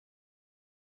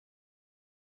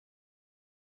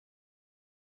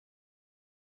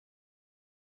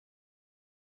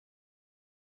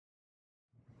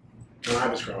when I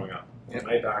was growing up. Yep.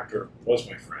 My doctor was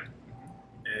my friend,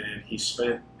 and he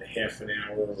spent a half an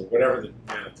hour or whatever the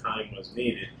amount of time was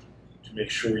needed to make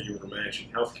sure you were managing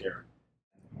healthcare.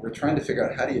 We're trying to figure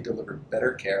out how do you deliver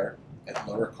better care at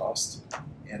lower cost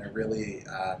in a really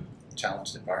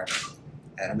challenged environment.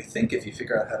 And we think if you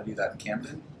figure out how to do that in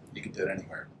Camden, you can do it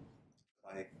anywhere.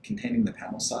 By containing the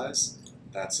panel size,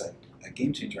 that's a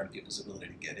game changer on people's ability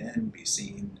to get in, be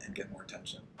seen, and get more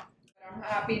attention. I'm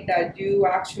happy that you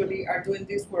actually are doing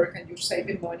this work and you're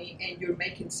saving money and you're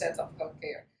making sense of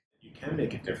healthcare. You can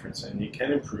make a difference, and you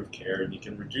can improve care, and you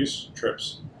can reduce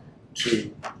trips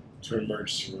to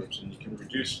emergency rooms, and you can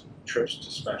reduce trips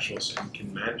to specialists, and you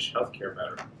can manage healthcare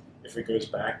better. If it goes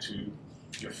back to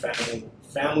your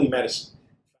family medicine,